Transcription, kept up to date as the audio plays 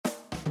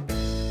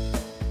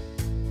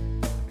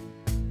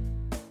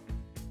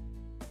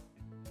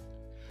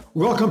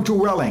Welcome to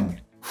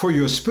Welling for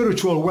your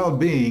spiritual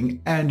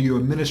well-being and your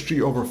ministry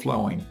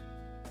overflowing.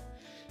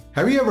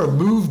 Have you ever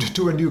moved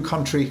to a new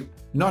country?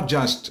 Not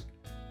just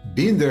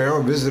been there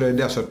or visited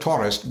as a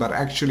tourist, but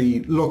actually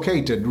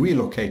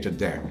relocated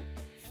there.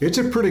 It's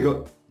a pretty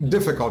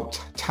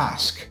difficult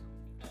task.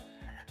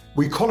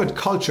 We call it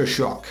culture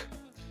shock.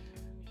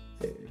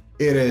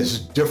 It is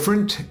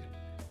different.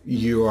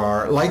 You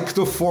are like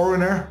the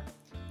foreigner.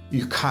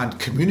 You can't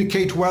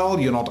communicate well.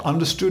 You're not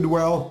understood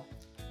well.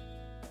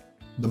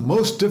 The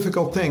most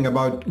difficult thing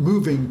about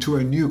moving to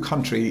a new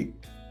country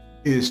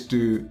is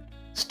to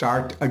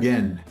start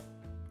again,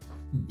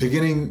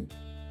 beginning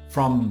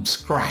from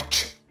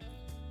scratch,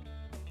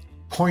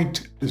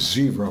 point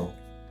zero,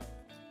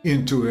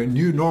 into a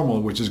new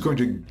normal, which is going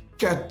to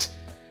get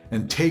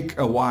and take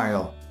a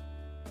while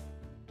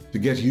to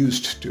get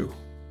used to.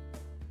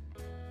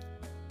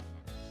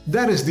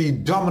 That is the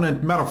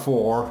dominant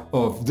metaphor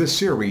of this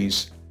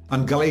series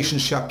on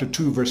Galatians chapter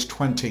 2, verse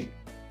 20.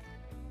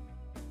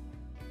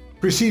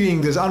 Preceding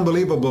this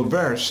unbelievable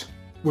verse,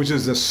 which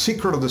is the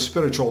secret of the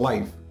spiritual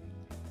life,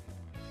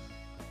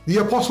 the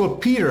Apostle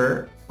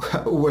Peter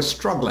was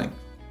struggling.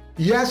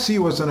 Yes, he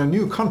was in a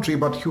new country,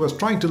 but he was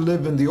trying to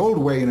live in the old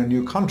way in a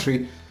new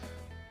country,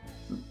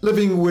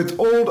 living with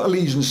old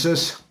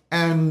allegiances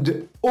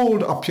and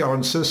old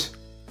appearances.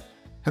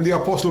 And the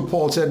Apostle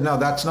Paul said, no,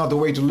 that's not the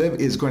way to live.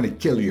 It's going to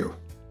kill you.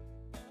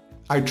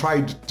 I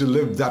tried to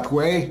live that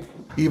way.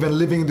 Even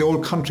living in the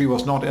old country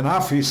was not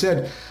enough. He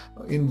said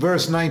in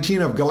verse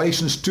 19 of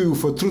Galatians 2,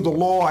 for through the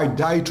law I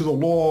died to the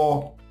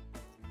law.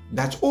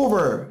 That's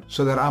over,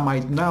 so that I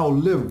might now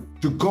live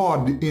to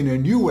God in a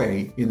new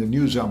way, in the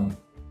new zone.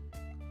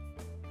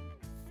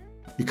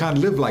 You can't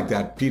live like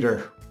that,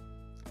 Peter,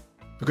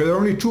 because there are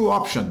only two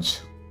options.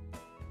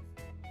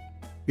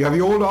 You have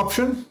the old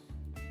option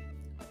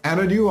and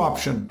a new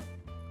option.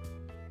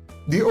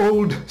 The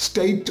old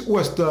state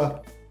was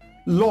the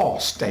law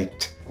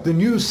state. The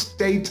new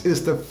state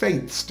is the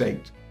faith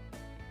state.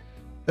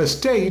 A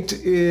state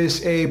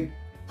is a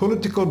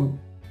political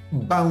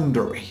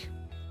boundary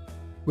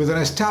with an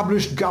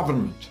established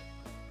government,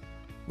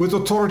 with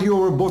authority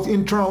over both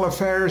internal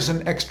affairs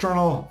and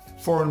external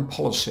foreign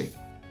policy.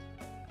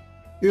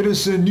 It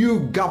is a new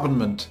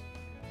government.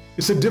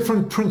 It's a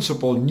different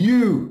principle,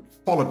 new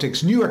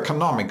politics, new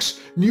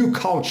economics, new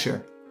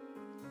culture.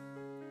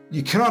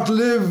 You cannot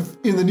live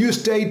in the new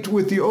state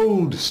with the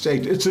old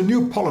state. It's a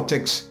new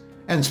politics,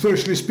 and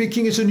spiritually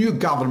speaking, it's a new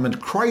government.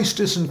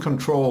 Christ is in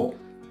control,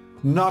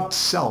 not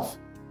self.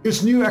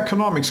 It's new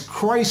economics.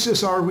 Christ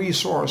is our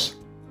resource,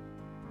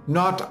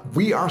 not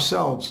we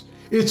ourselves.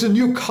 It's a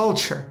new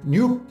culture,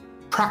 new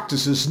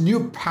practices,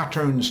 new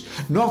patterns,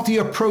 not the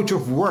approach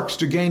of works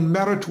to gain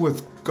merit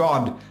with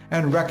God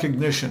and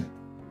recognition.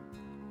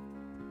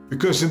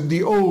 Because in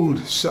the old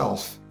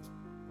self,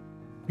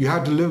 you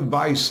had to live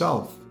by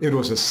self. It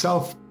was a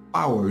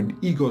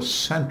self-powered,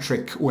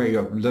 egocentric way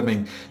of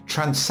living,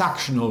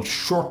 transactional,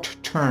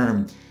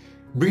 short-term,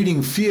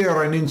 breeding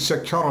fear and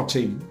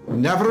insecurity.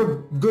 Never a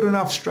good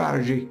enough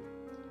strategy.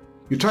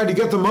 You try to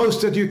get the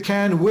most that you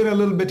can, win a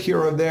little bit here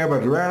or there,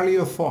 but rarely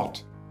a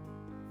thought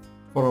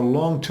for a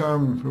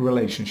long-term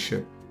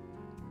relationship.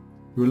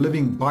 You're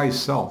living by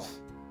self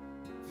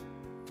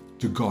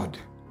to God,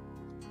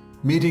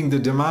 meeting the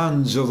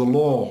demands of the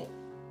law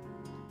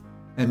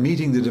and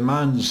meeting the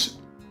demands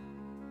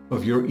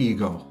of your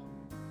ego.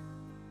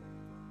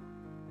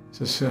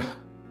 Says,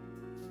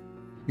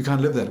 you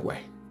can't live that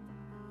way.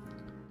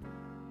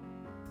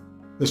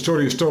 The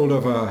story is told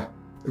of a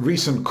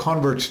recent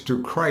convert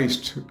to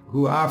Christ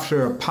who,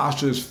 after a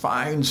pastor's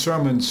fine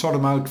sermon, sought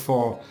him out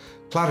for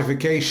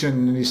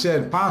clarification. And he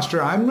said,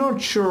 Pastor, I'm not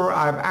sure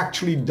I've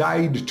actually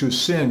died to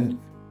sin,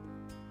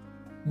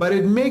 but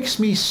it makes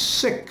me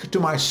sick to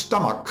my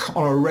stomach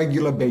on a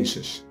regular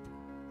basis.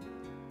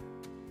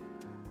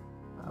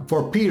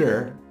 For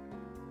Peter,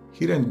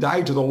 he didn't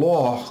die to the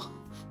law.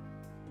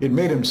 It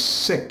made him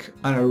sick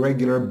on a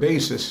regular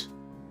basis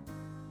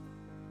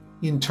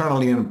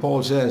internally. And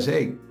Paul says,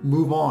 hey,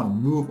 move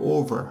on, move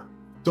over.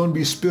 Don't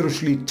be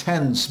spiritually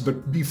tense,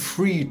 but be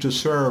free to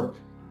serve.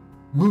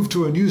 Move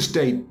to a new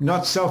state,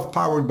 not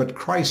self-powered, but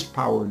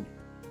Christ-powered.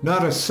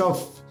 Not a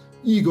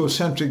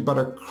self-egocentric, but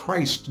a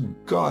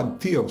Christ-God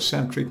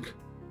theocentric.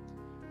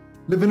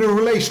 Live in a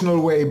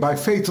relational way by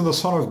faith in the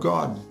Son of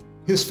God,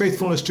 His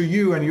faithfulness to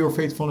you and your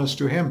faithfulness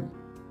to Him.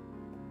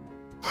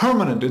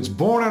 Permanent, it's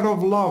born out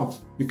of love.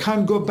 You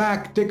can't go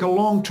back, take a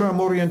long-term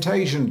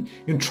orientation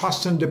in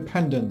trust and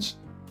dependence,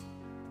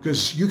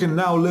 because you can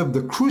now live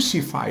the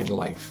crucified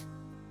life.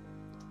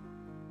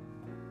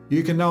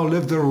 You can now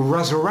live the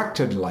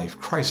resurrected life,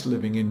 Christ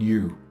living in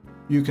you.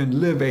 You can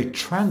live a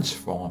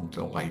transformed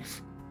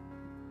life.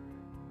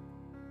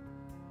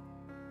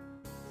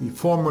 The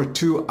former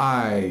two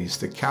I's,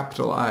 the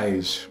capital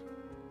I's,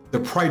 the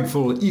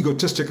prideful,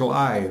 egotistical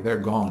I, they're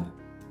gone.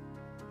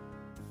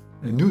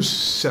 A new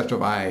set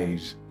of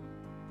I's.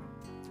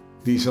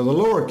 These are the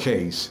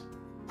lowercase,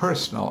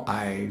 personal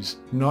I's,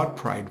 not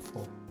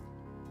prideful.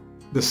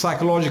 The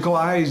psychological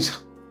I's,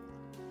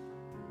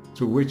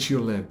 through which you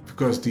live,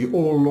 because the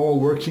old law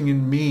working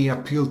in me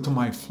appealed to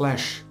my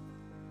flesh.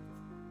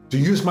 To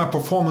use my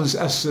performance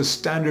as a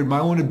standard, my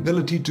own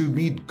ability to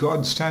meet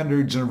God's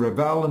standards and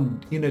revel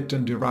in it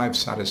and derive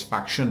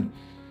satisfaction.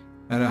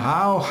 And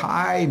how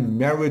I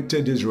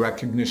merited his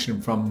recognition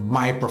from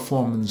my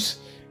performance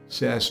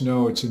says,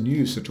 no, it's a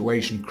new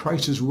situation.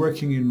 Christ is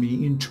working in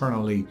me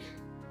internally.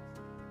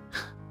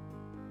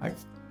 It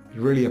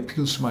really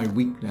appeals to my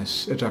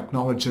weakness. It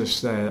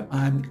acknowledges that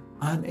I'm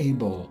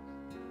unable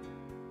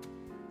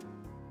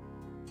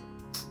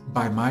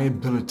by my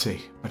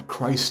ability, but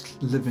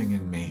Christ living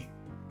in me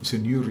is a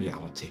new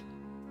reality.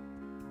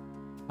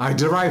 I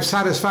derive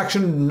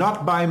satisfaction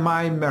not by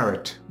my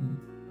merit,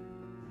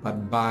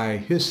 but by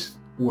his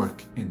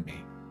work in me.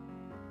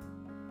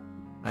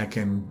 I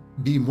can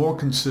be more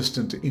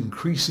consistent,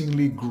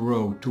 increasingly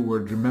grow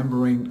toward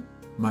remembering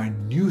my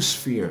new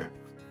sphere,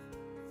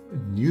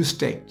 new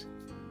state,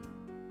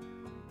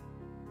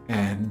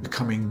 and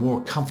becoming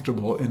more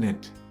comfortable in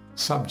it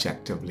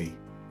subjectively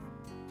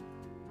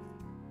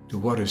to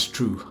what is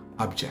true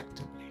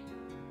objectively.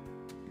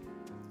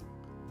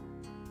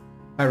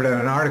 I read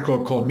an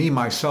article called Me,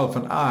 Myself,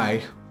 and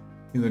I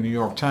in the New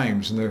York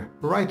Times, and the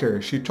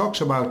writer, she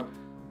talks about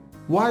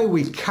why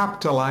we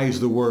capitalize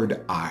the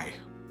word I.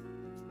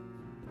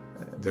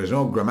 There's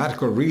no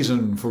grammatical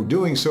reason for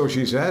doing so,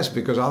 she says,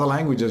 because other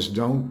languages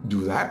don't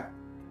do that.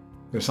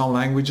 There's some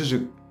languages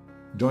that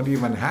don't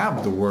even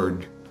have the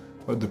word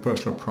or the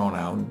personal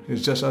pronoun.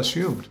 It's just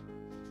assumed.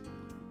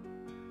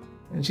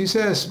 And she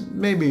says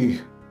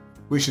maybe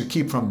we should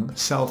keep from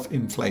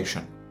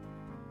self-inflation.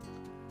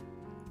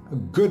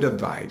 Good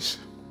advice,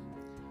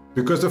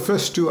 because the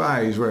first two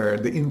I's were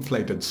the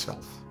inflated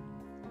self.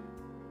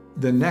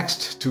 The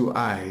next two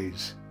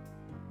I's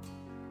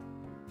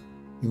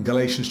in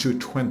Galatians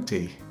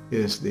 2:20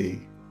 is the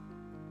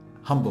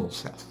humble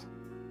self,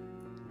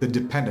 the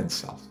dependent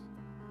self.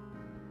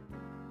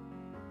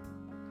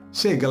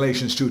 Say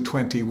Galatians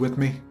 2:20 with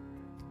me.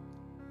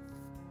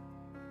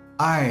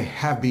 I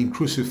have been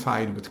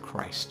crucified with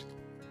Christ,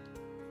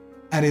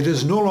 and it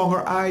is no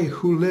longer I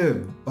who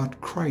live,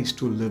 but Christ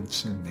who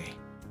lives in me.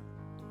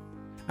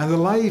 And the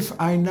life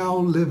I now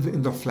live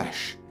in the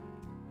flesh,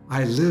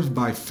 I live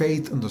by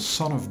faith in the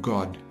Son of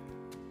God,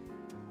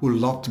 who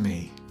loved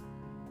me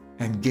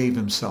and gave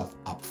himself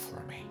up for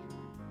me.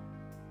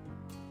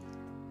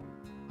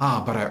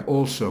 But I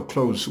also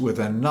close with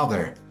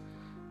another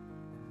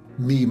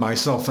Me,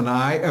 Myself, and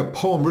I, a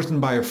poem written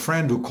by a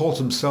friend who calls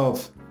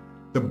himself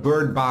the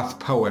Birdbath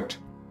Poet.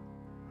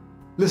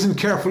 Listen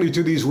carefully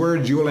to these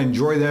words, you will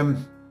enjoy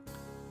them.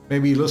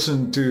 Maybe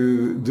listen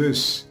to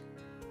this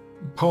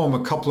poem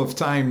a couple of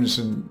times,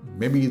 and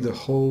maybe the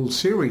whole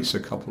series a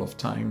couple of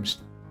times.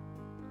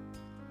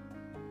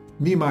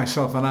 Me,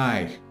 Myself, and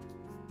I.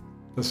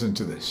 Listen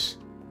to this.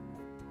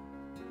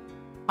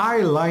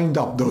 I lined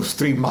up those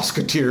three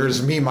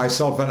musketeers, me,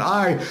 myself, and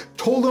I,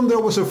 told them there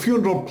was a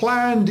funeral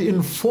planned,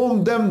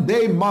 informed them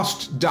they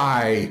must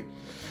die.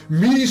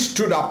 Me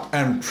stood up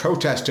and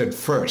protested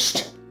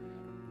first,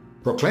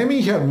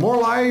 proclaiming he had more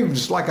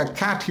lives, like a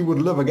cat he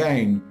would live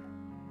again,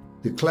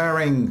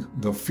 declaring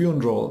the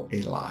funeral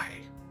a lie.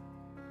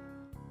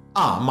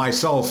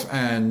 Myself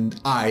and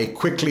I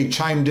quickly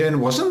chimed in,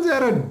 wasn't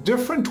there a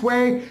different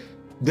way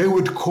they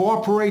would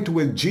cooperate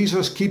with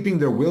Jesus, keeping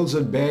their wills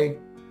at bay?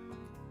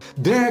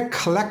 Their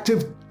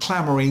collective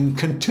clamoring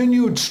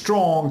continued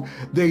strong.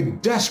 They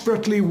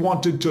desperately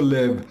wanted to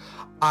live.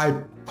 I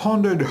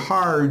pondered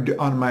hard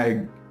on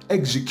my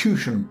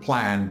execution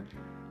plan,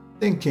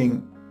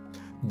 thinking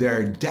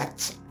their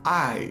deaths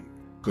I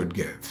could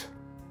give.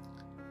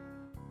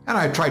 And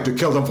I tried to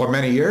kill them for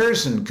many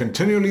years and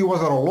continually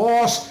was at a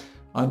loss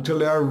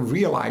until I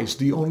realized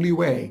the only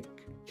way,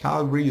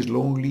 Calvary's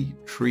lonely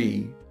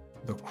tree,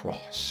 the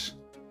cross.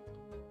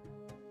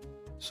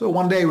 So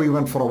one day we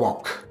went for a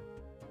walk.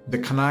 The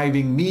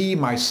conniving me,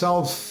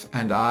 myself,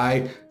 and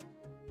I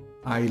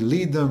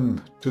lead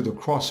them to the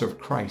cross of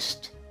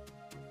Christ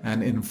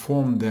and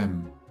inform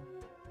them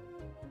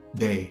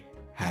they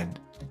had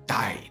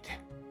died.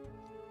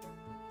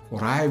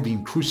 For I have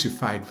been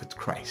crucified with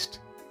Christ,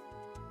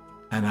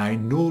 and I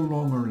no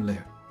longer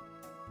live,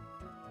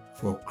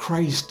 for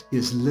Christ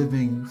is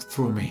living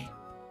through me,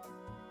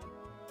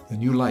 the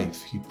new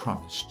life he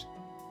promised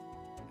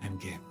and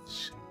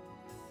gives.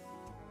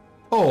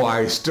 Oh,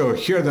 I still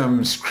hear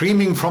them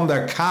screaming from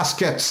their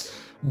caskets,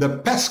 the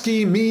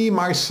pesky me,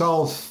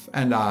 myself,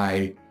 and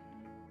I.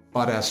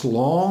 But as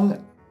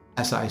long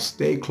as I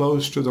stay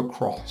close to the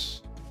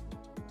cross,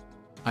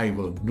 I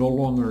will no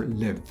longer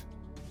live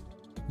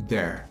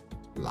their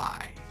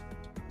lie.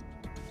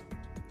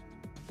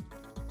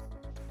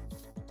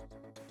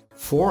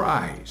 4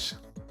 I's.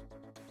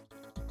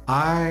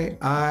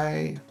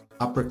 I,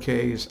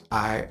 uppercase,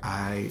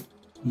 I,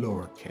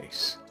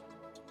 lowercase.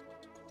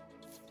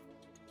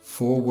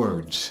 4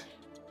 words.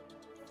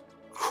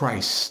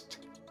 Christ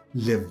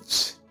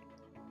lives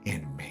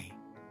in me.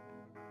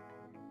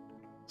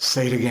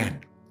 Say it again.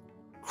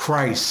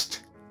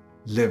 Christ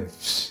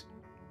lives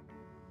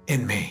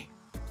in me.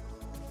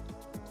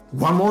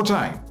 One more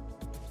time.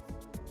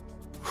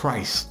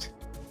 Christ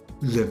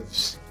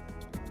lives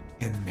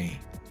in me.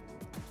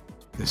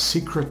 The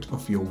secret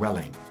of your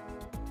welling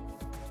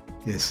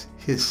is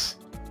His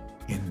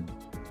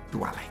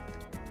indwelling.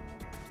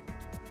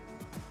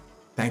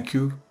 Thank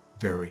you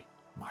very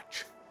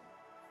much.